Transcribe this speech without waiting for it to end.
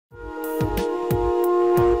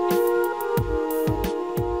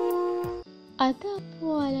අද අප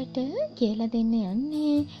ඔයාලට කියලා දෙන්න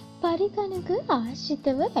යන්නේ පරිගණක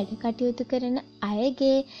ආශ්‍රිතව වැඩ කටයුතු කරන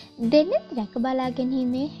අයගේ දෙනෙත් රැක බලා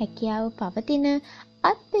ගැනීමේ හැකියාව පවතින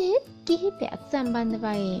අත්බෙහෙත් කිහිපයක්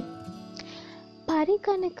සම්බන්ධවයි.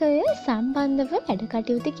 පරිගණකය සම්බන්ධව වැඩ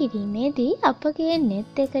කටයුතු කිරීමේදී අපගේ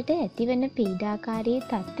නෙත් එකට ඇතිවන පීඩාකාරී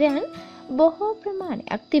තත්ත්වයන් බොහෝ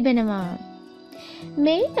ප්‍රමාණයක් තිබෙනවා.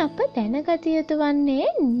 මෙයින් අප දැනගත යුතු වන්නේ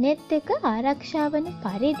නෙත් එක ආරක්ෂා වන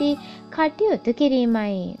පරිදි කටයුතු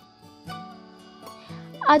කිරීමයි.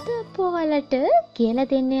 අද අප ඔයාලට කියලා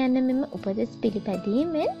දෙන්න යන මෙම උපදෙස්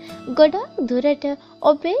පිළිපැදීමෙන් ගොඩාක් දුරට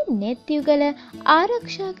ඔබේ නෙත් යුගල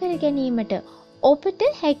ආරක්ෂා කර ගැනීමට ඔබට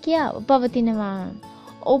හැකියාව පවතිනවා.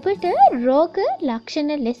 ඔබට රෝග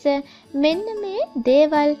ලක්ෂණ ලෙස මෙන්න මේ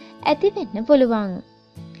දේවල් ඇති වෙන්න පුළුවන්.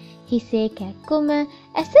 හිසේ කැක්කුම,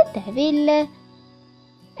 ඇස තැවිල්ල,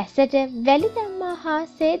 ඇසට වැලි දැම්මා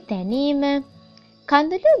හාසේ දැනීම,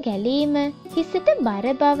 කඳුළු ගැලීම, හිසට බර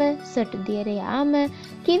බව, සොටු දියර යාම,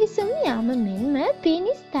 කිවිසුම් යාම මෙන්ම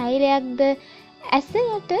පීනිස් තෛලයක්ද ඇස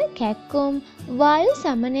යට කැක්කුම්, වායු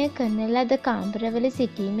සමනය කරන ලද කාමරවල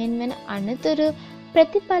සිටීමෙන් වන අනතුරු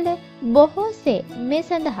ප්‍රතිඵල බොහෝසේ මේ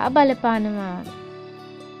සඳහා බලපානවා.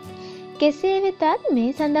 කෙසේ වෙතත් මේ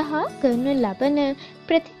සඳහා කරනු ලබන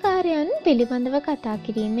ප්‍රතිකාරයන් පිළිබඳව කතා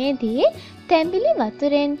කිරීමේදී තැඹිලි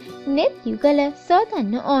වතුරෙන් නෙත් යුගල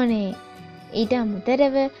සෝදන්න ඕනේ. ඊට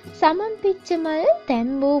අමතරව සමන් පිච්ච මල්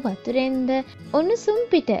තැම්බූ වතුරෙන්ද උණුසුම්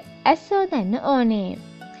පිට ඇස් සෝදන්න ඕනේ.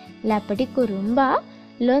 ලපටි කුරුම්බා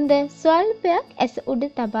ලොඳ ස්වල්පයක් ඇස උඩ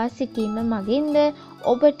තබා සිටීම මගින්ද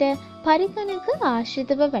ඔබට පරිගණක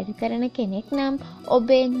ආශ්‍රිතව වැඩ කරන කෙනෙක් නම්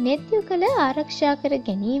ඔබේ නෙත් යුගල ආරක්ෂා කර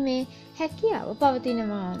ගැනීමේ හැකියාව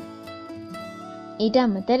පවතිනවා. ඊට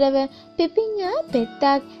අමතරව පිපිඤ්ඤා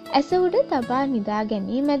පෙත්තක් ඇස උඩ තබා නිදා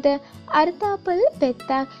ගැනීමද, අර්ථාපල්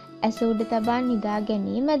පෙත්තක් ඇස උඩ තබා නිදා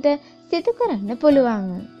ගැනීමද සිදු කරන්න පුළුවන්.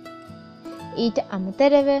 ඊට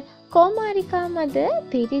අමතරව කෝමාරිකා මද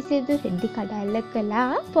පිරිසිදු රෙදි කඩල්ල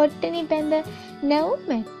කළා පොට්ටනි බැඳ නැවුම්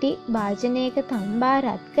මැට්ටි භාජනයක තම්බා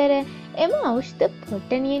රත් කර එම ඖෂධ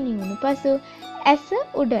පොට්ටනිය නිවුණු පසු ඇස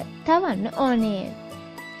උඩ තවන්න ඕනේ.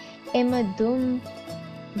 එම දුම්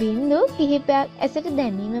බින්දු කිහිපයක් ඇසට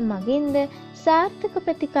දැමීම මගින්ද සාර්ථක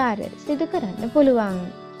ප්‍රතිකාර සිදු කරන්න පුළුවන්.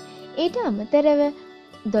 ඊට අමතරව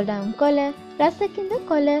දොඩම් කොළ, රසකින්ද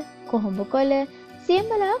කොළ, කොහොඹ කොළ,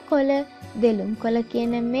 සියඹලා කොළ, දෙලුම් කොළ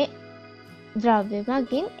කියන මේ ද්‍රව්‍ය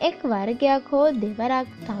මගින් එක් වර්ගයක් හෝ දෙවරක්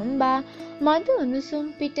තම්බා මද උණුසුම්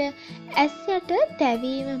පිට ඇස් යට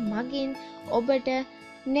තැවීම මගින් ඔබට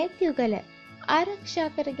නෙත් යුගල ආරක්ෂා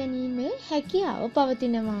කර ගැනීමේ හැකියාව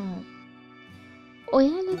පවතිනවා.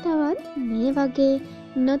 ඔයාලා තවත් මේ වගේ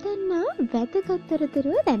නොදන්නා වැදගත්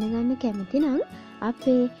තොරතුරු දැනගන්න කැමති නම්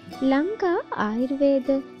අපේ ලංකා ආයුර්වේද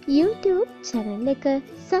YouTube channel එක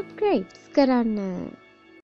subscribe කරන්න.